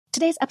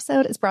Today's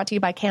episode is brought to you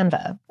by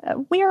Canva.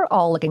 We're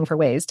all looking for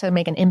ways to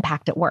make an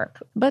impact at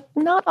work, but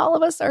not all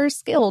of us are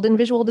skilled in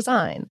visual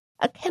design.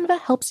 Canva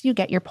helps you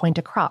get your point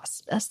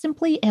across,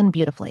 simply and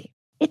beautifully.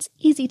 It's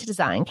easy to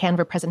design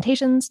Canva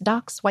presentations,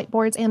 docs,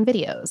 whiteboards, and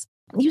videos.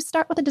 You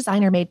start with a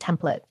designer-made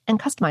template and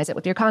customize it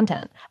with your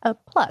content.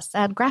 Plus,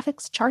 add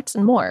graphics, charts,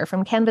 and more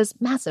from Canva's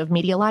massive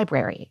media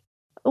library.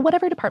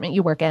 Whatever department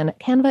you work in,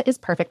 Canva is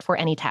perfect for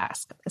any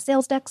task.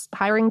 Sales decks,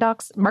 hiring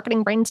docs,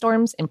 marketing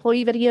brainstorms,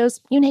 employee videos,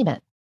 you name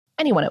it.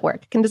 Anyone at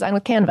work can design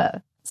with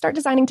Canva. Start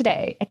designing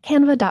today at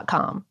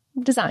canva.com.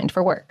 Designed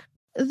for work.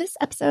 This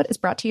episode is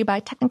brought to you by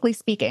Technically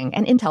Speaking,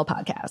 an Intel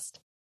podcast.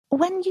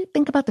 When you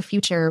think about the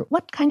future,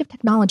 what kind of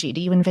technology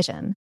do you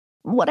envision?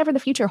 Whatever the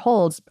future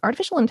holds,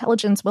 artificial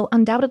intelligence will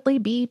undoubtedly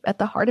be at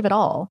the heart of it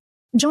all.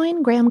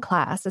 Join Graham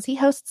Class as he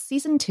hosts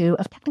Season 2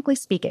 of Technically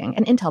Speaking,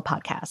 an Intel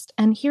podcast,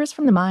 and hears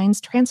from the minds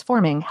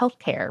transforming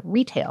healthcare,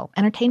 retail,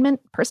 entertainment,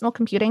 personal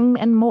computing,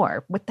 and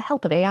more with the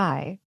help of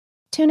AI.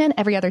 Tune in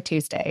every other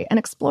Tuesday and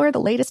explore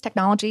the latest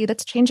technology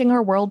that's changing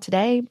our world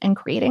today and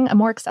creating a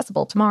more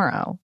accessible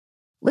tomorrow.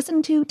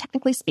 Listen to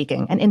Technically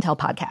Speaking, an Intel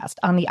podcast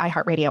on the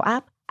iHeartRadio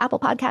app, Apple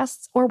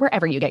Podcasts, or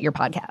wherever you get your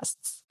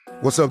podcasts.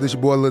 What's up, this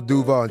your boy Lil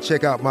Duval, and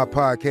check out my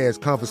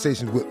podcast,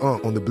 Conversations with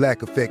Unc, on the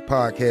Black Effect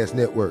Podcast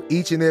Network.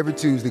 Each and every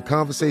Tuesday,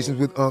 Conversations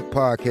with Unc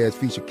podcast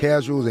feature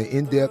casual and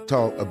in-depth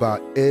talk about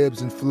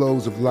ebbs and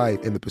flows of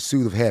life and the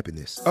pursuit of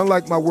happiness.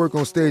 Unlike my work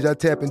on stage, I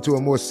tap into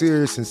a more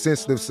serious and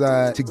sensitive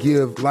side to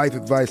give life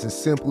advice and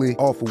simply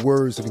offer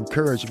words of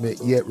encouragement,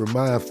 yet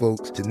remind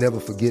folks to never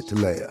forget to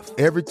laugh.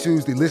 Every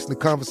Tuesday, listen to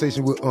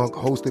Conversation with Unc,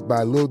 hosted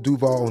by Lil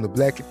Duval on the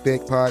Black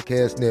Effect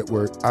Podcast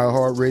Network,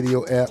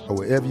 iHeartRadio app, or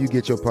wherever you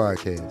get your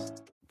podcasts.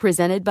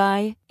 Presented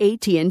by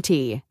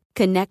AT&T.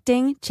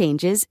 Connecting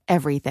changes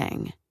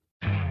everything.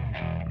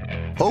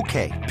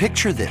 Okay,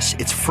 picture this.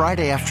 It's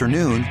Friday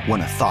afternoon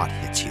when a thought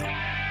hits you.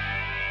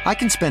 I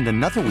can spend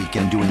another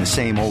weekend doing the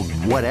same old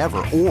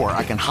whatever, or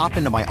I can hop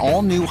into my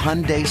all-new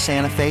Hyundai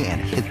Santa Fe and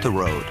hit the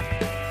road.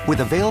 With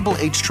available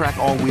H-Track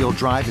all-wheel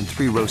drive and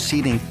 3-row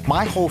seating,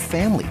 my whole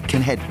family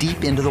can head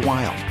deep into the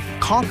wild.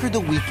 Conquer the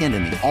weekend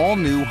in the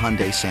all-new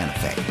Hyundai Santa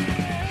Fe.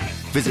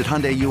 Visit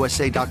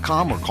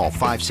HyundaiUSA.com or call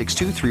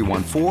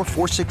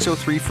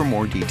 562-314-4603 for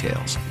more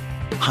details.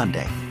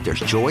 Hyundai, there's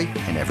joy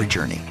in every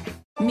journey.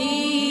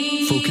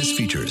 Focus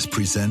Features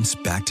presents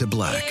Back to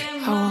Black.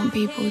 I want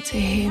people to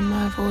hear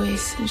my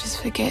voice and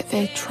just forget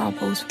their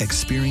troubles.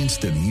 Experience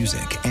the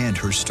music and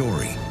her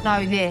story.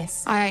 Know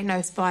this, I ain't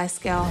no Spice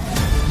Girl.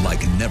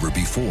 Like never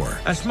before.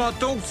 That's my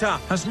daughter.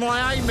 That's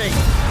my Amy.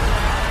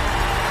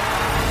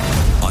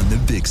 On the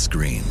big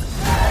screen.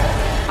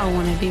 I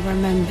want to be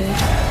remembered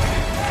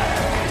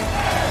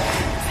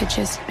for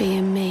just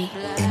being me.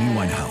 Amy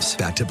Winehouse,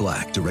 Back to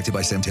Black, directed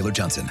by Sam Taylor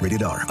Johnson.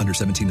 Rated R, under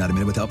 17, not a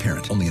minute without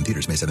parent. Only in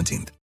theaters May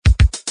 17th.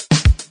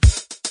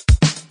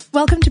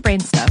 Welcome to Brain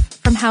Stuff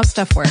from How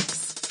Stuff Works.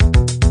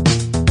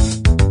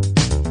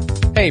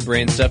 Hey,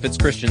 Brain Stuff, it's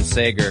Christian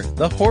Sager.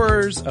 The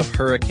horrors of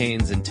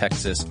hurricanes in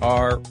Texas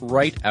are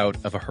right out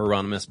of a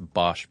Hieronymus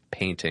Bosch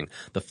painting.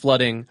 The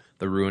flooding,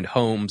 the ruined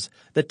homes,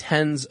 the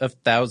tens of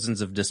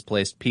thousands of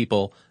displaced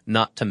people,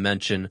 not to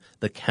mention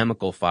the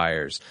chemical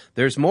fires.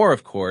 There's more,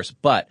 of course,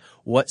 but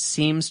what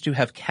seems to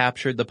have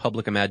captured the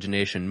public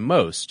imagination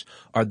most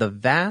are the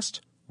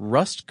vast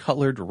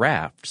rust-colored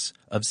rafts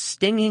of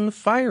stinging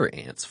fire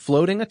ants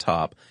floating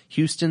atop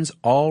Houston's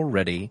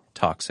already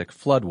toxic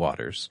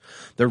floodwaters.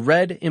 The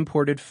red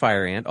imported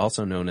fire ant,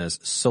 also known as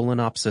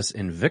Solenopsis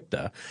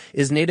invicta,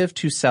 is native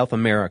to South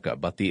America,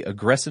 but the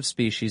aggressive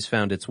species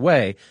found its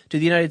way to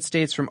the United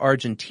States from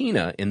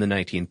Argentina in the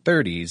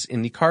 1930s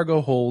in the cargo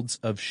holds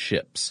of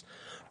ships.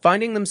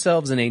 Finding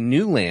themselves in a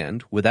new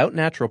land without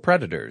natural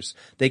predators,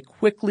 they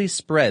quickly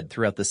spread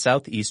throughout the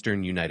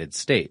southeastern United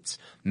States,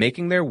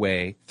 making their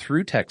way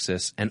through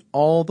Texas and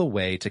all the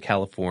way to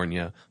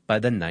California by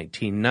the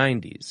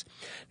 1990s.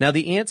 Now,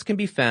 the ants can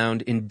be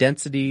found in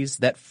densities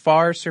that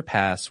far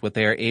surpass what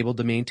they are able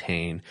to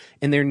maintain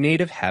in their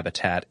native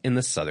habitat in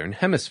the southern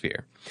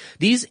hemisphere.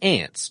 These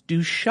ants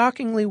do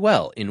shockingly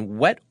well in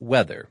wet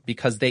weather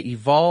because they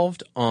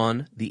evolved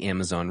on the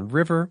Amazon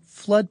River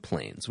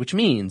floodplains, which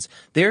means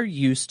they're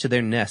used to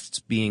their nests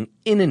being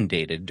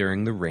inundated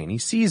during the rainy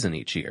season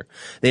each year.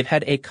 They've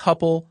had a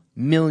couple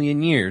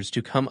million years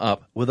to come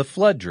up with a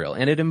flood drill,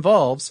 and it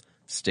involves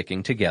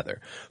sticking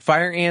together.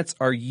 Fire ants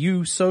are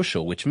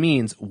eusocial, which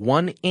means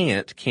one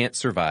ant can't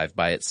survive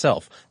by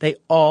itself. They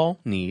all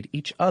need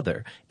each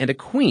other and a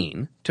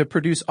queen to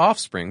produce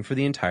offspring for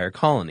the entire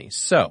colony.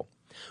 So,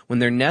 when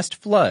their nest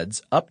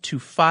floods, up to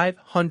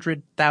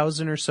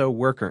 500,000 or so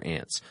worker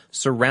ants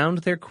surround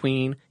their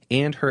queen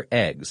and her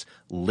eggs,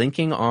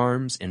 linking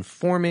arms and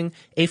forming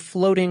a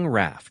floating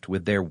raft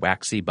with their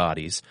waxy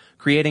bodies,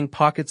 creating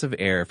pockets of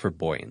air for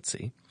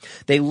buoyancy.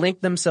 They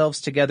link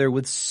themselves together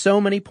with so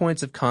many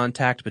points of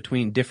contact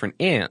between different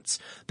ants,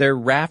 their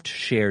raft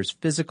shares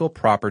physical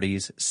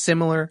properties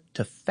similar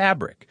to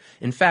fabric.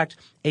 In fact,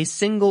 a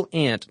single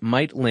ant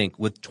might link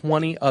with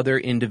 20 other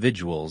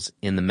individuals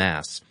in the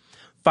mass.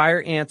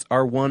 Fire ants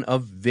are one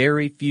of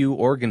very few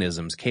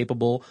organisms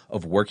capable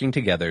of working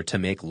together to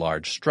make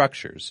large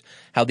structures.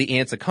 How the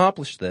ants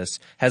accomplish this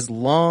has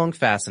long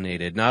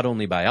fascinated not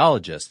only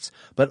biologists,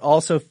 but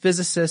also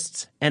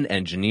physicists and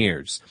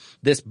engineers.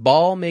 This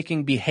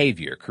ball-making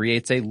behavior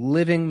creates a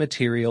living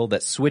material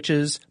that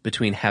switches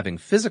between having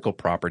physical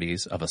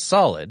properties of a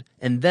solid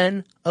and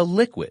then a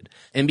liquid.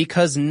 And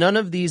because none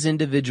of these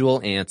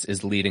individual ants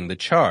is leading the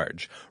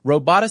charge,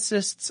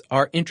 roboticists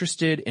are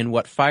interested in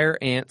what fire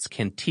ants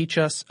can teach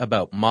us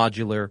about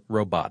modular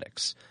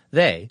robotics.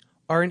 They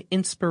are an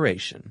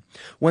inspiration.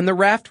 When the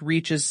raft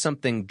reaches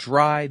something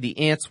dry, the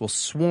ants will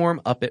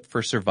swarm up it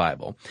for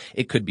survival.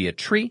 It could be a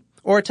tree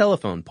or a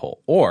telephone pole,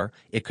 or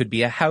it could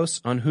be a house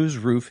on whose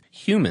roof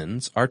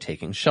humans are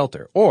taking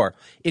shelter, or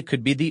it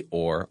could be the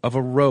oar of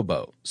a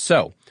rowboat.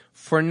 So,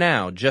 for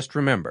now, just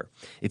remember,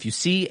 if you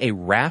see a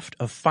raft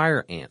of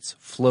fire ants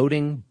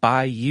floating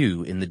by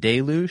you in the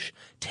deluge,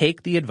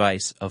 take the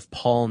advice of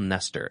Paul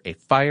Nestor, a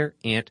fire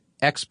ant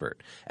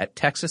expert at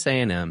Texas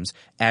A&M's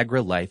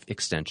AgriLife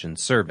Extension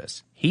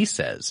Service. He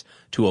says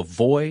to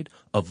avoid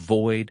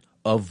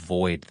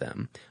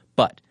them.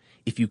 But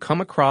if you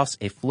come across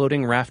a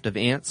floating raft of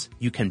ants,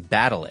 you can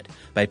battle it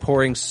by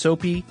pouring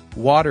soapy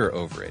water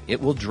over it.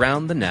 It will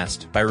drown the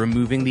nest by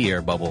removing the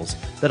air bubbles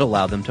that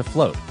allow them to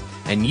float.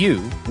 And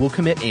you will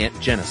commit ant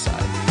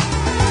genocide.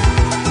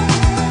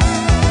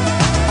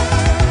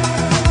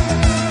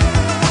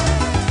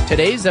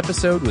 Today's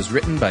episode was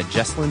written by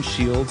Jesslyn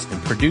Shields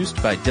and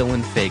produced by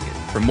Dylan Fagan.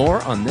 For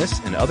more on this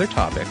and other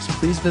topics,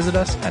 please visit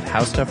us at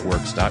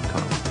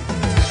howstuffworks.com.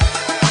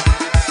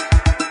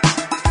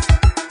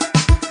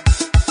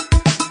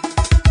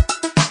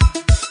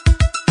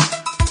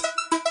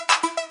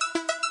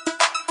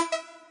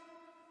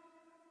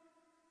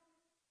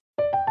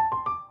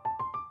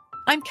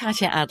 I'm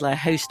Katya Adler,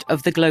 host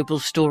of The Global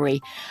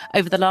Story.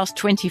 Over the last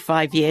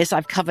 25 years,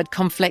 I've covered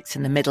conflicts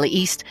in the Middle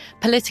East,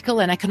 political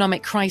and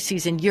economic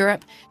crises in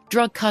Europe,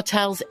 drug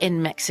cartels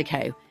in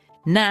Mexico.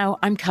 Now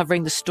I'm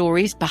covering the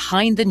stories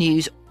behind the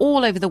news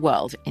all over the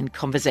world in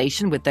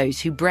conversation with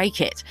those who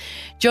break it.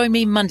 Join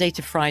me Monday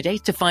to Friday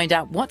to find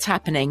out what's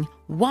happening,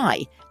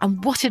 why,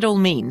 and what it all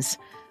means.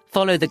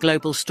 Follow The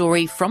Global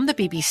Story from the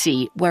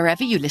BBC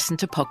wherever you listen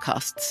to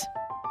podcasts.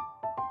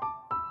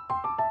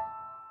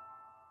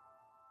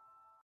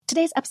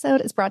 Today's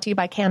episode is brought to you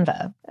by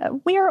Canva.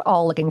 We're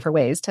all looking for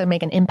ways to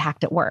make an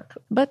impact at work,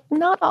 but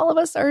not all of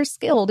us are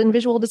skilled in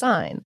visual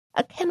design.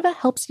 Canva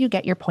helps you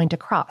get your point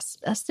across,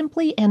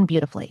 simply and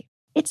beautifully.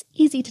 It's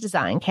easy to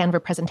design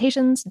Canva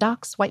presentations,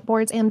 docs,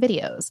 whiteboards, and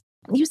videos.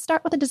 You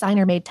start with a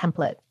designer-made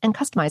template and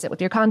customize it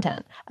with your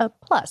content.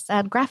 Plus,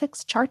 add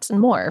graphics, charts, and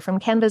more from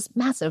Canva's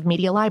massive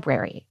media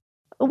library.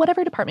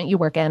 Whatever department you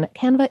work in,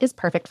 Canva is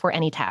perfect for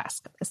any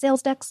task.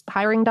 Sales decks,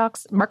 hiring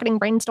docs, marketing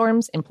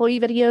brainstorms, employee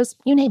videos,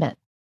 you name it.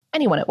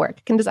 Anyone at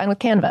work can design with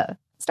Canva.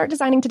 Start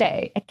designing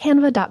today at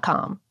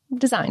canva.com.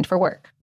 Designed for work.